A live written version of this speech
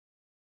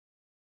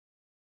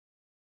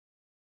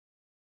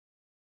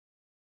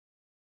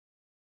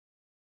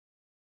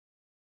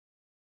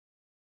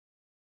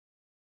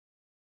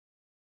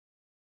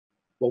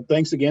Well,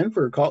 thanks again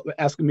for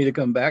asking me to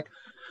come back.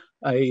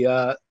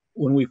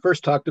 When we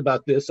first talked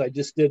about this, I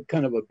just did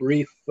kind of a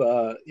brief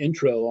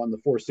intro on the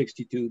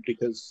 462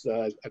 because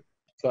I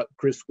thought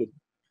Chris would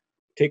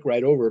take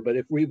right over. But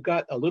if we've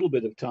got a little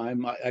bit of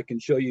time, I can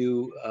show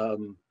you,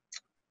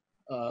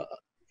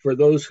 for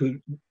those who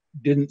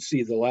didn't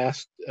see the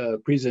last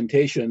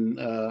presentation,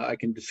 I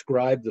can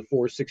describe the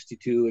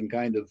 462 in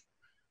kind of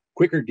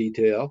quicker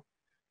detail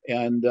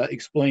and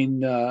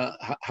explain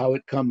how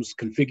it comes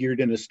configured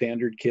in a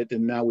standard kit.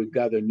 And now we've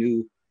got a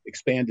new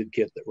expanded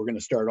kit that we're going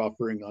to start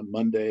offering on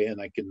Monday,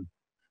 and I can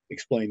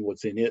explain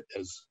what's in it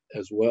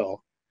as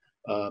well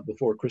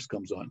before Chris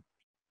comes on.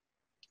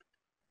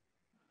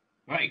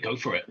 All right, go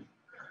for it.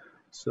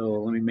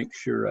 So let me make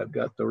sure I've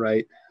got the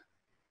right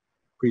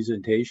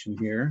presentation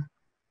here.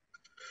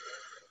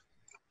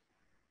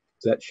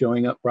 Is that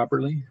showing up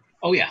properly?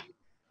 Oh, yeah.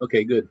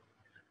 Okay, good.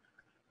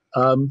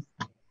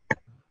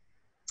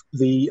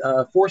 The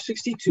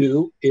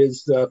 462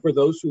 is, for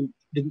those who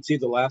didn't see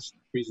the last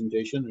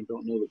presentation and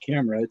don't know the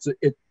camera,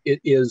 it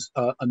is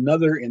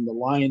another in the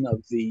line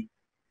of the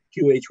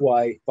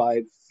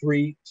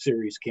QHY5III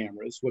series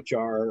cameras, which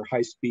are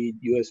high-speed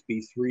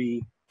USB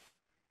 3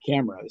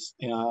 cameras,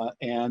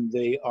 and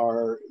they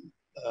are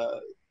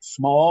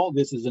small.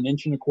 This is an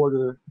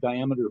 1.25"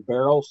 diameter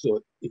barrel,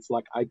 so it's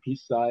like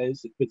eyepiece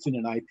size. It fits in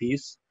an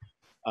eyepiece.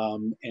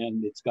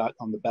 And it's got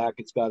on the back,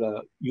 it's got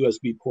a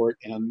USB port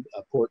and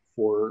a port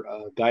for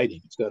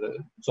guiding.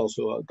 It's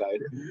also a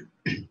guider.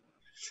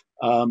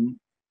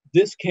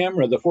 This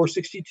camera, the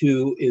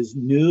 462, is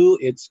new.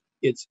 It's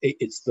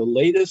the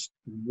latest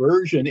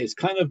version. It's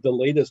kind of the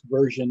latest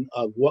version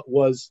of what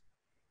was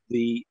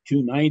the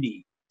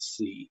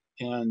 290C.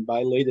 And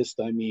by latest,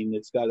 I mean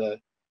it's got a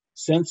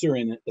sensor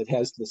in it that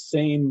has the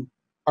same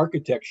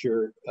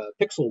architecture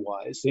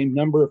pixel-wise, same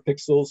number of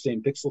pixels,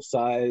 same pixel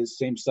size,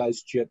 same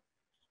size chip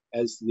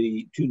as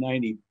the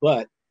 290,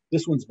 but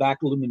this one's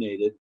back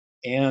illuminated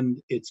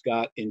and it's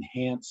got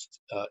enhanced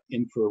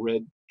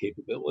infrared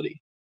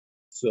capability.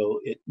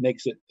 So it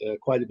makes it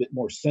quite a bit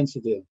more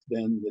sensitive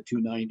than the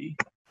 290.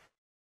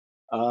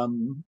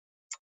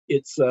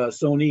 It's a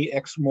Sony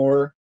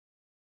Exmor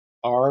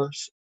R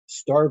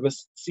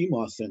Starvis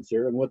CMOS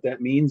sensor, and what that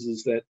means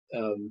is that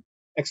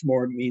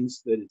Exmor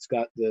means that it's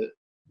got the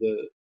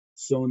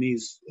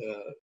Sony's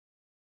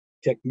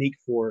technique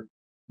for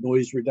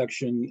noise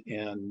reduction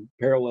and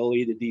parallel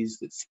A to Ds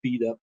that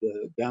speed up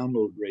the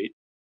download rate.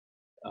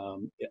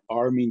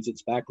 R means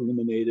it's back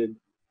illuminated.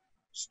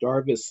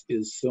 Starvis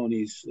is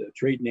Sony's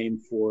trade name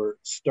for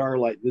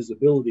starlight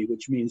visibility,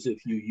 which means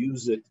if you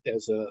use it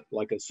as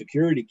like a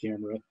security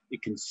camera,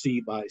 it can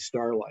see by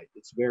starlight.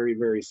 It's very,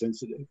 very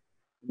sensitive.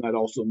 And that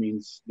also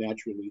means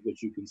naturally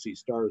that you can see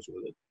stars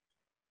with it.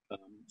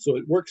 So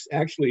it works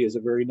actually as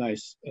a very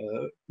nice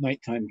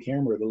nighttime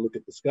camera to look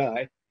at the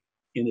sky,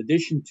 in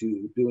addition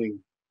to doing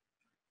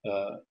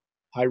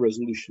high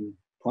resolution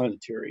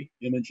planetary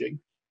imaging.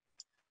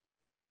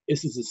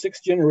 This is a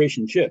 6th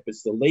generation chip.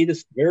 It's the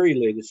latest, very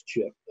latest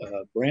chip,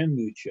 brand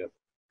new chip.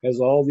 Has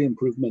all the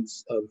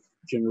improvements of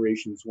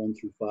generations 1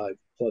 through 5,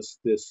 plus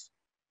this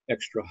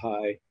extra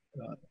high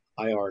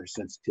IR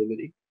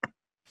sensitivity.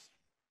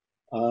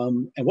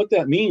 And what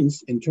that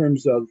means in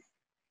terms of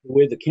the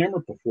way the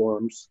camera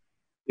performs,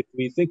 if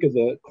we think of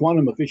the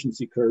quantum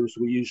efficiency curves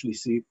we usually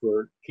see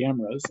for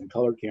cameras and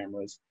color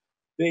cameras,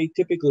 they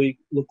typically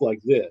look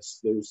like this.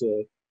 There's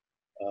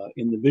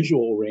in the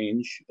visual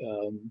range,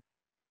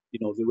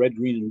 the red,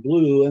 green, and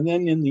blue. And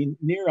then in the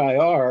near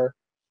IR,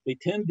 they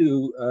tend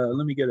to,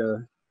 let me get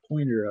a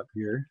pointer up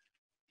here.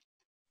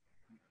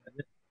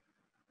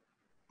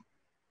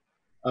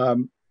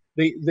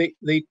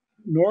 They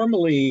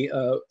normally,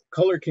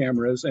 color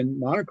cameras and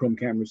monochrome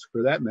cameras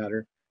for that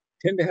matter,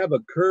 tend to have a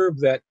curve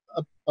that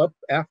up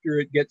after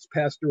it gets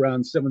past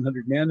around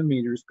 700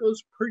 nanometers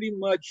goes pretty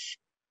much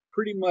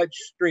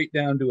straight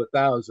down to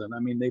 1,000. I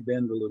mean, they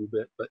bend a little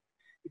bit, but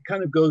it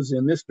kind of goes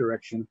in this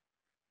direction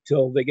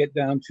till they get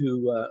down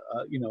to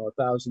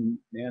 1,000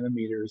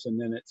 nanometers, and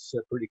then it's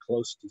pretty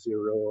close to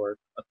 0 or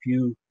a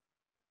few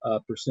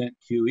percent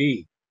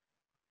QE.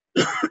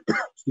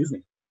 Excuse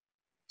me.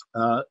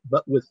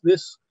 But with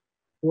this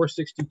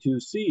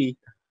 462C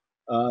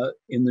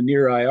in the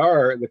near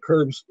IR, the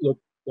curves look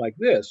like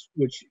this,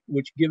 which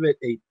give it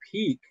a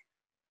peak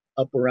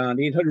up around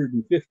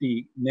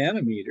 850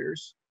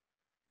 nanometers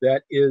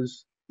that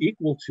is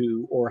equal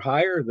to or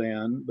higher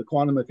than the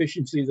quantum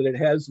efficiency that it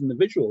has in the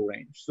visual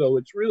range. So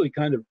it's really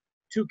kind of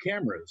two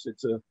cameras.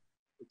 It's a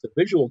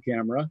visual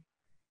camera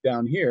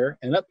down here,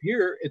 and up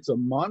here it's a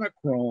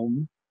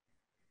monochrome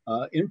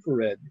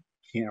infrared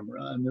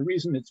camera. And the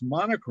reason it's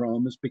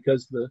monochrome is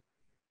because the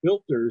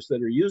filters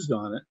that are used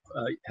on it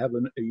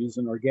use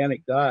an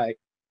organic dye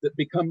that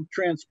become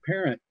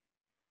transparent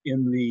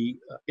in the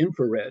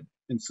infrared.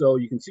 And so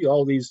you can see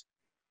all these,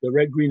 the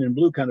red, green, and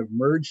blue kind of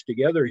merge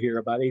together here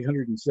about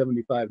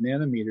 875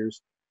 nanometers,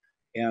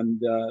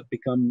 and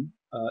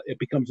it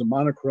becomes a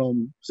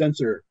monochrome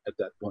sensor at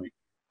that point.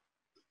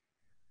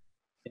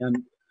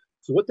 And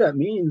So what that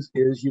means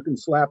is you can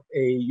slap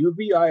a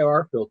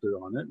UV-IR filter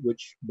on it,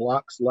 which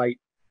blocks light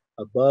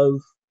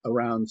above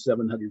around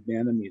 700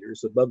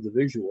 nanometers above the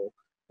visual,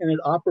 and it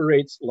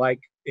operates like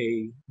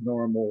a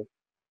normal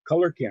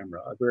color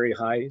camera, a very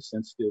high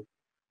sensitive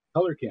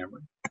color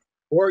camera.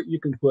 Or you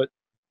can put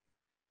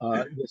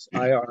this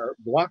IR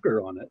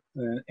blocker on it,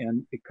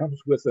 and it comes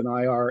with an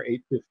IR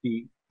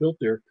 850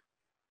 filter,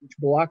 which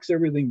blocks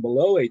everything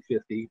below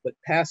 850, but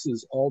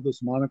passes all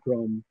this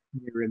monochrome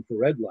near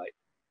infrared light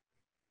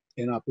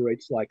and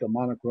operates like a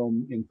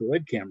monochrome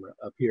infrared camera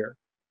up here.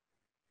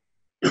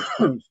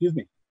 Excuse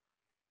me.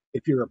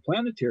 If you're a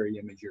planetary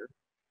imager,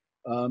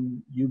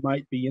 you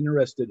might be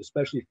interested,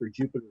 especially for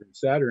Jupiter and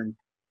Saturn,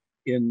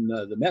 in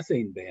the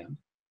methane band.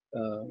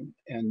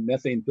 And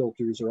methane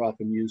filters are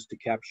often used to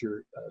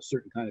capture a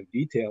certain kind of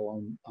detail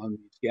on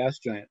these gas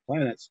giant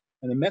planets.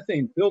 And the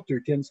methane filter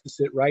tends to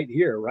sit right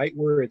here, right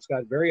where it's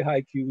got very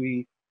high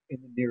QE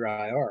in the near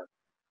IR.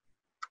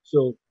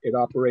 So it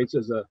operates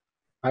as a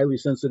highly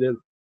sensitive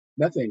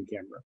methane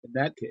camera in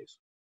that case.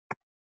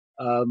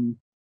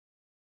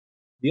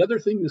 The other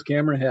thing this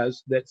camera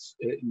has that's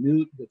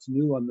new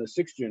on the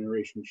 6th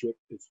generation chip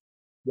is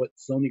what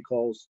Sony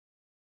calls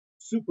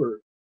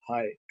super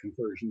high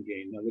conversion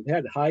gain. Now, they've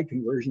had high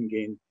conversion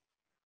gain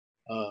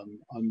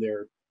on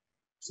their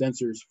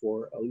sensors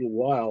for a little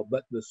while,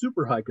 but the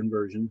super high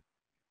conversion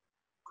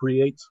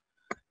creates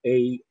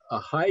a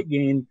high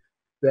gain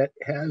that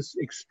has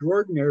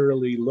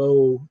extraordinarily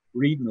low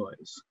read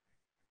noise.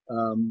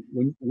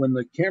 When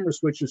the camera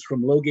switches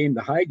from low gain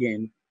to high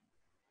gain,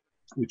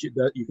 which it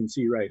does, you can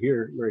see right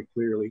here very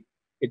clearly,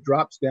 it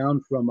drops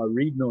down from a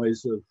read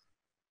noise of,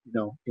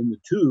 in the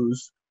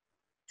 2s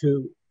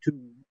to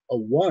a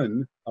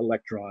 1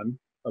 electron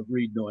of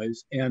read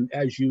noise. And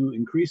as you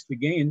increase the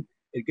gain,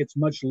 it gets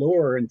much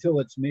lower until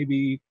it's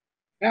maybe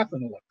half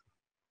an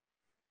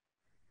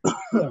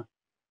electron.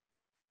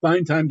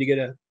 Fine time to get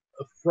a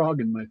frog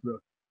in my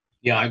throat.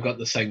 Yeah, I've got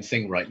the same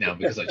thing right now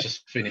because I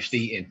just finished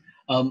eating.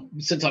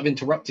 Since I've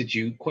interrupted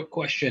you, quick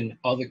question.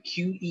 Are the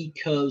QE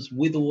curves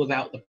with or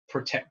without the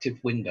protective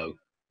window?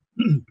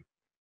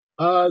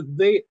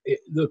 The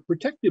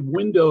protective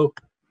window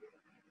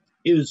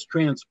is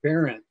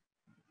transparent.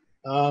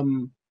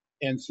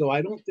 And so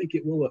I don't think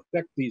it will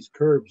affect these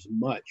curves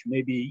much,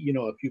 maybe,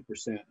 a few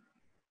percent.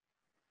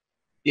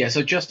 Yeah,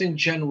 so just in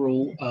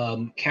general,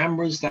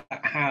 cameras that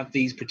have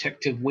these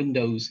protective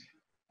windows,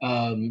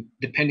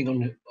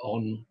 depending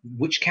on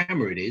which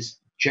camera it is,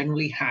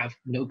 generally have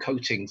no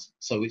coatings.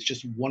 So it's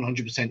just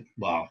 100%,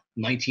 well,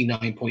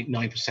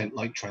 99.9%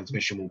 light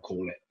transmission, we'll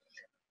call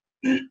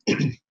it.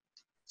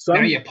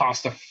 Now you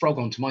passed a frog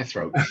onto my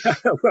throat.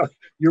 Well,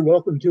 you're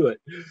welcome to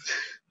it.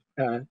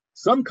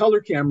 Some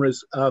color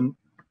cameras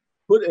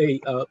put a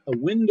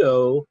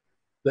window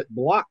that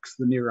blocks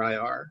the near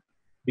IR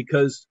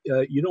because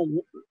you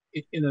don't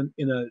in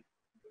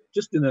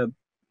a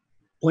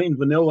plain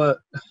vanilla,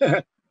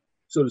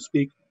 so to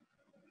speak,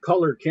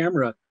 color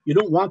camera, you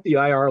don't want the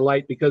IR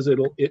light because it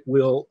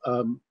will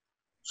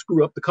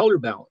screw up the color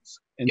balance.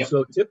 And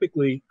so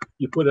typically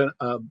you put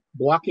a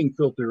blocking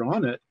filter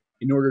on it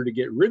in order to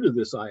get rid of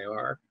this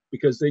IR,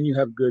 because then you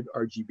have good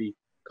RGB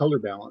color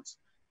balance.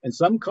 And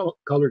some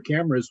color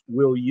cameras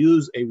will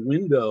use a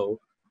window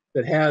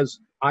that has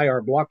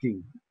IR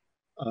blocking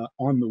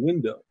on the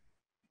window,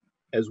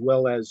 as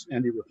well as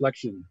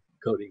anti-reflection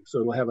coating.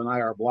 So it'll have an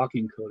IR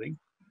blocking coating.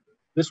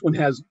 This one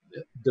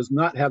does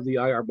not have the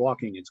IR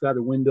blocking. It's got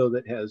a window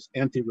that has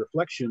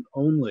anti-reflection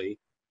only,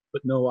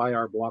 but no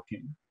IR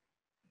blocking.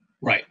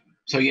 Right.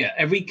 So yeah,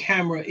 every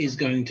camera is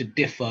going to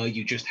differ.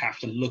 You just have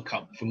to look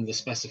up from the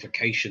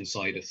specification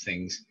side of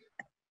things.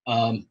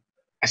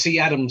 I see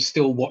Adam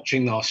still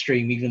watching our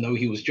stream, even though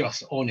he was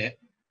just on it.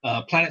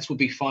 Planets would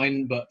be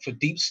fine, but for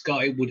deep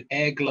sky, wouldn't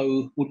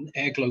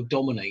airglow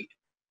dominate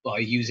by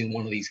using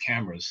one of these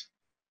cameras?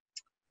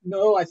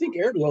 No, I think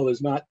airglow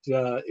is not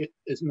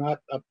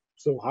up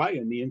so high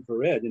in the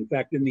infrared. In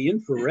fact, in the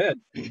infrared,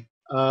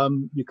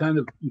 you kind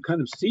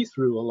of see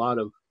through a lot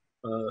of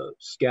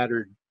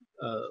scattered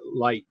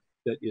light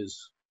that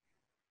is,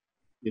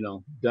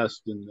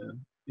 dust in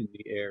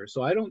the air.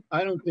 So I don't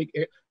think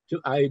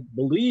I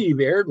believe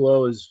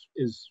airglow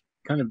is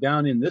kind of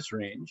down in this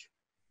range,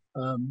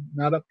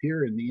 not up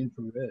here in the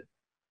infrared.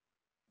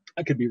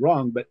 I could be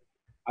wrong, but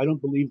I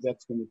don't believe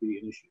that's going to be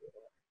an issue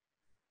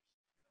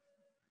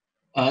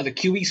at all. The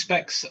QE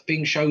specs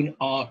being shown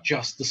are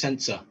just the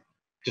sensor,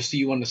 just so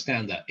you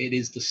understand that. It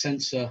is the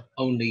sensor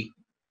only,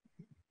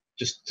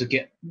 just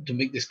to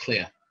make this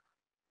clear.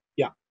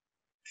 Yeah.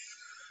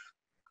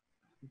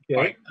 Okay.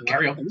 All right,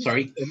 carry on.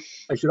 Sorry.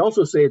 I should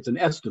also say it's an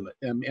estimate.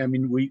 I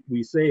mean,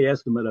 we say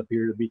estimate up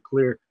here to be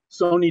clear.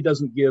 Sony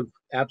doesn't give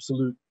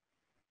absolute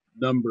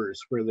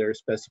numbers for their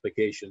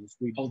specifications.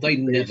 They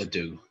never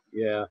do.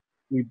 Yeah.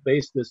 We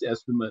base this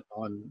estimate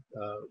on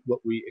what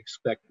we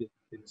expect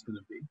it's going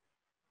to be.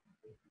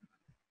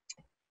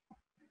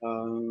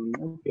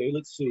 Okay,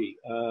 let's see.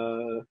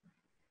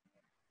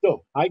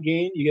 So high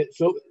gain, you get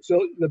so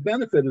the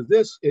benefit of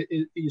this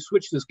is you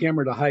switch this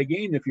camera to high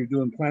gain if you're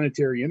doing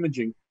planetary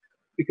imaging,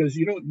 because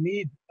you don't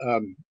need a,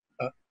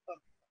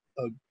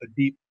 a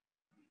deep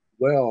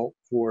well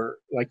for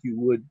like you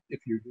would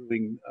if you're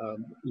doing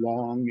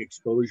long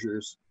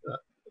exposures,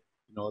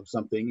 of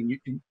something, and you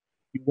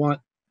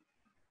want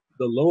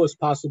the lowest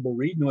possible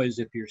read noise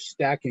if you're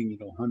stacking,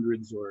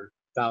 hundreds or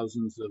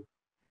thousands of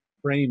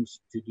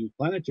frames to do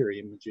planetary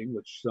imaging,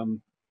 which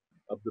some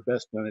of the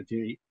best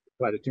planetary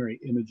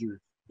imagers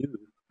do.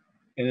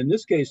 And in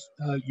this case,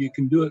 you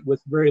can do it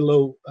with very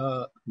low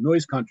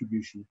noise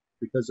contribution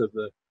because of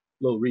the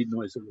low read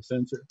noise of the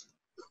sensor.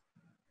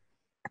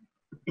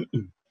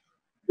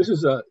 This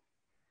is an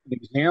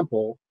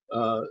example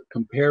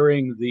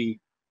comparing the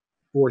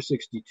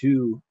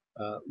 462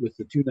 with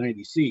the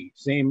 290C.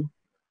 Same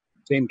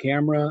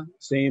camera,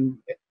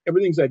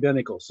 everything's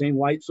identical. Same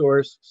light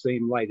source,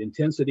 same light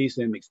intensity,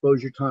 same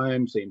exposure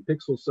time, same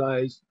pixel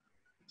size.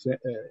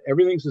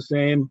 Everything's the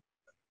same.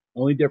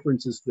 Only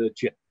difference is the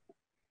chip.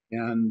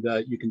 And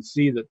you can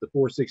see that the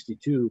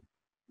 462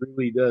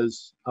 really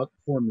does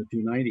outperform the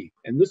 290.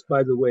 And this,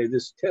 by the way,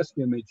 this test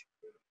image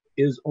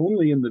is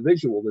only in the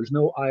visual. There's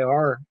no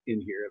IR in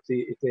here.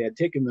 If they had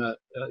taken the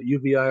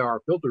UV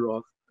IR filter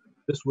off,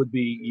 this would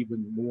be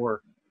even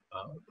more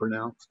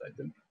pronounced, I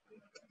think.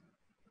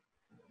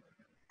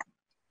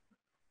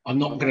 I'm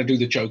not going to do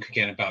the joke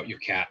again about your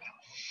cat.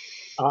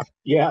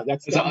 Yeah,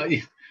 that's.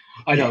 I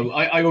know.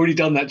 I already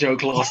done that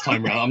joke last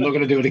time round. I'm not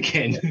going to do it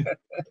again.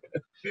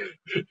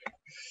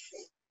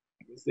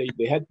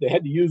 They had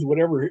to use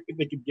whatever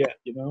they could get,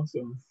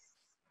 So,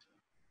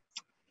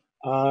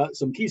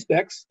 some key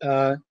specs.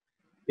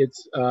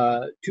 It's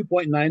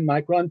 2.9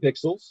 micron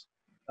pixels.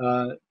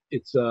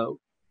 It's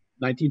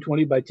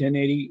 1920 by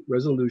 1080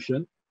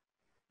 resolution.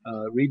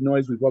 Read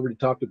noise we've already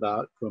talked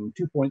about, from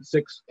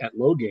 2.6 at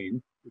low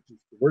gain, which is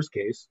the worst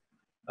case,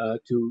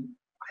 to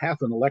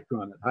half an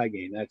electron at high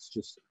gain. That's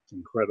just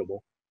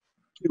incredible.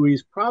 QE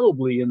is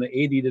probably in the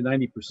 80 to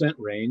 90%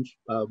 range.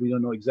 We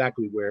don't know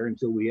exactly where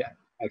until we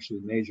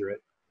actually measure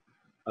it.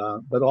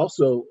 But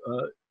also,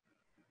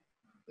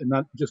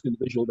 not just in the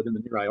visual, but in the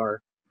near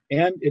IR.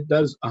 And it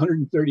does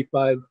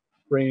 135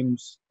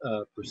 frames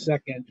per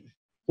second,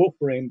 full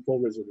frame, full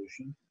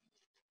resolution,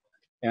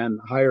 and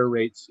higher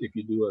rates if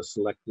you do a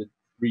selected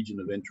region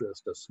of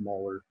interest, a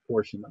smaller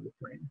portion of the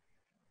frame.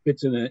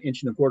 Fits in an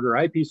 1.25"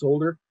 eyepiece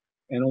holder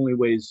and only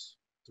weighs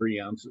 3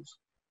 ounces.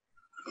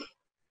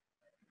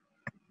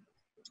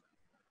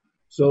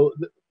 So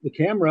the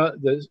camera,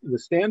 the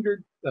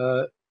standard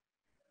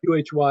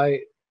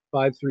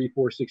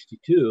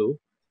QHY5III462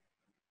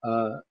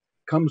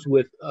 comes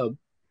with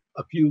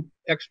a few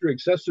extra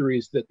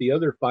accessories that the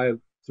other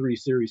 5.3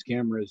 series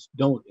cameras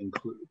don't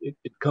include.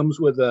 It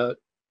comes with a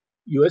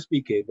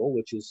USB cable,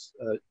 which is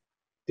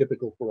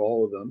typical for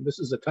all of them. This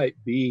is a Type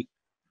B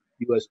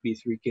USB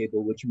 3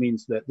 cable, which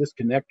means that this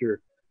connector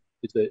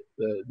is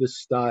this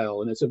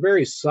style, and it's a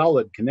very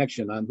solid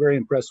connection. I'm very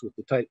impressed with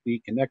the Type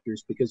B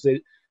connectors because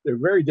they're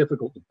very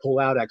difficult to pull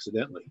out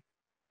accidentally.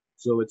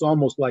 So it's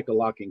almost like a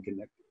locking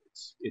connector.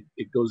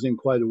 It goes in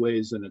quite a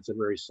ways, and it's a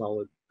very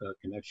solid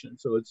connection.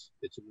 So it's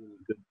a really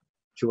good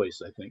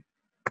choice, I think.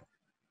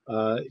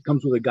 It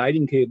comes with a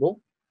guiding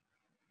cable,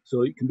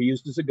 so it can be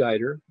used as a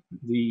guider.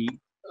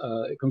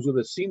 It comes with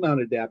a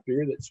C-mount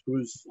adapter that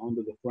screws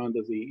onto the front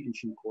of the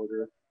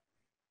 1.25".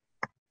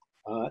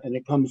 And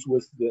it comes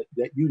with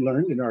that you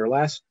learned in our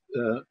last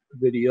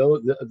video,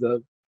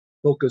 the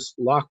focus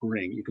lock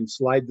ring. You can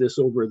slide this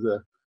over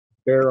the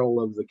barrel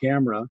of the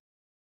camera,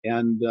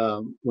 and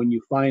when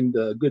you find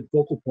a good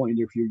focal point,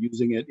 if you're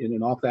using it in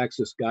an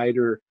off-axis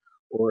guider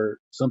or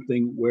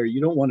something where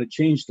you don't want to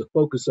change the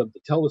focus of the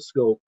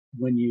telescope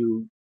when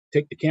you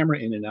take the camera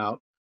in and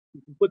out,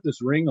 you can put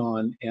this ring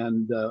on,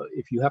 and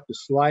if you have to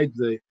slide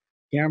the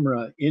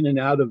camera in and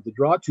out of the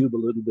draw tube a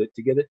little bit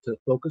to get it to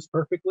focus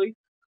perfectly,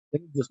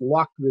 then you just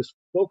lock this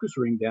focus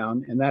ring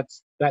down, and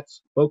that's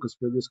focus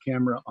for this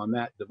camera on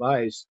that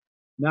device.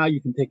 Now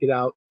you can take it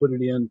out, put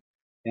it in,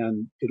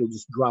 and it'll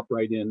just drop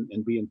right in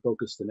and be in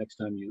focus the next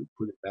time you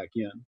put it back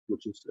in,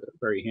 which is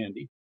very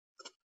handy.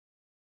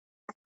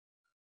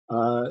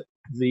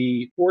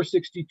 The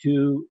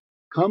 462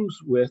 comes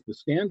with the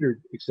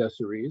standard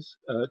accessories,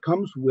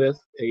 comes with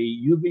a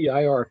UV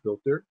IR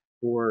filter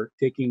for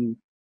taking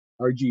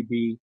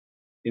RGB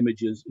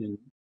images in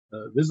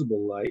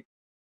visible light.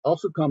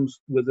 Also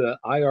comes with a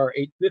IR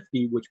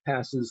 850, which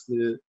passes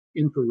the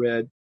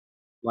infrared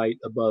light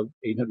above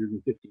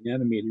 850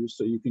 nanometers,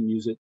 so you can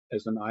use it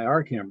as an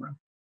IR camera.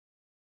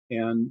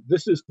 And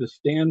this is the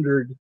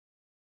standard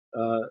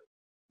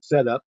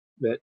setup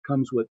that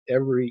comes with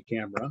every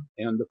camera,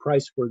 and the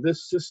price for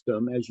this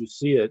system, as you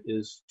see it,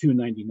 is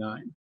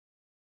 $299.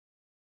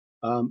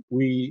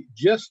 We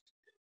just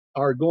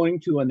are going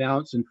to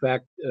announce, in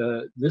fact,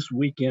 this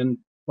weekend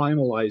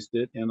finalized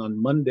it, and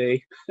on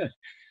Monday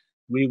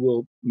we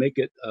will make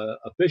it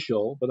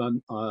official, but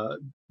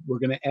we're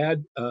going to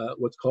add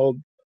what's called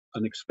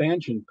an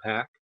expansion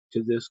pack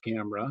to this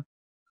camera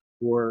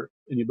for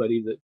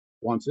anybody that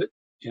wants it.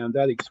 And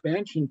that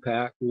expansion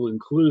pack will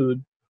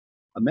include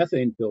a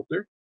methane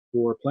filter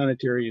for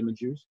planetary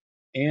imagers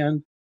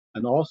and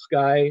an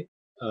all-sky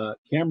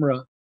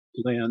camera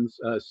lens,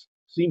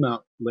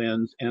 C-mount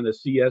lens, and a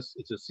CS.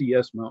 It's a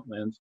CS mount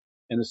lens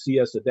and a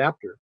CS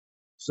adapter.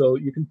 So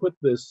you can put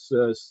this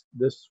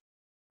this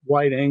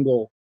wide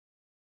angle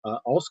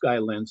all-sky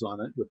lens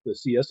on it with the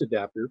CS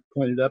adapter,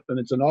 point it up, and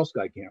it's an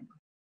all-sky camera.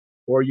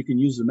 Or you can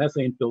use the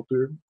methane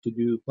filter to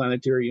do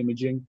planetary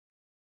imaging.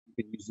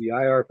 You can use the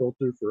IR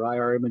filter for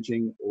IR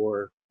imaging,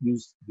 or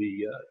use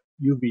the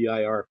UV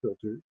IR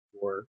filter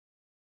for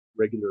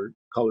regular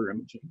color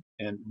imaging.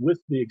 And with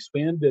the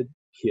expanded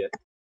kit,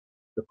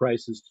 the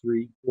price is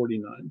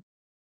 $349,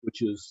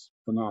 which is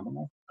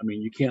phenomenal. I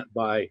mean, you can't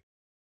buy,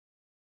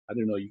 I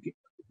don't know, you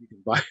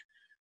can buy,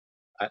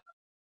 I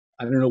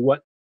don't know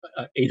what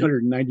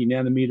 890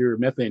 nanometer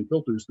methane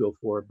filters go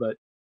for, but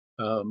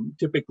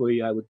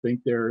typically I would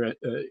think they're at,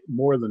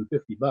 more than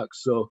 $50.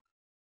 So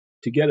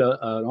to get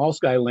an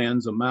all-sky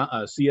lens,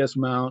 a CS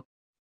mount,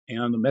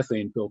 and a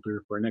methane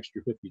filter for an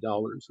extra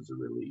 $50 is a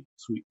really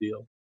sweet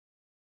deal.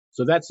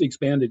 So that's the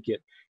expanded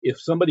kit. If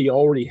somebody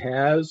already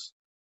has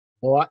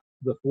bought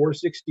the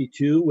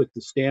 462 with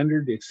the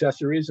standard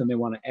accessories and they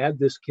want to add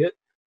this kit,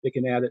 they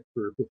can add it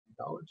for $50.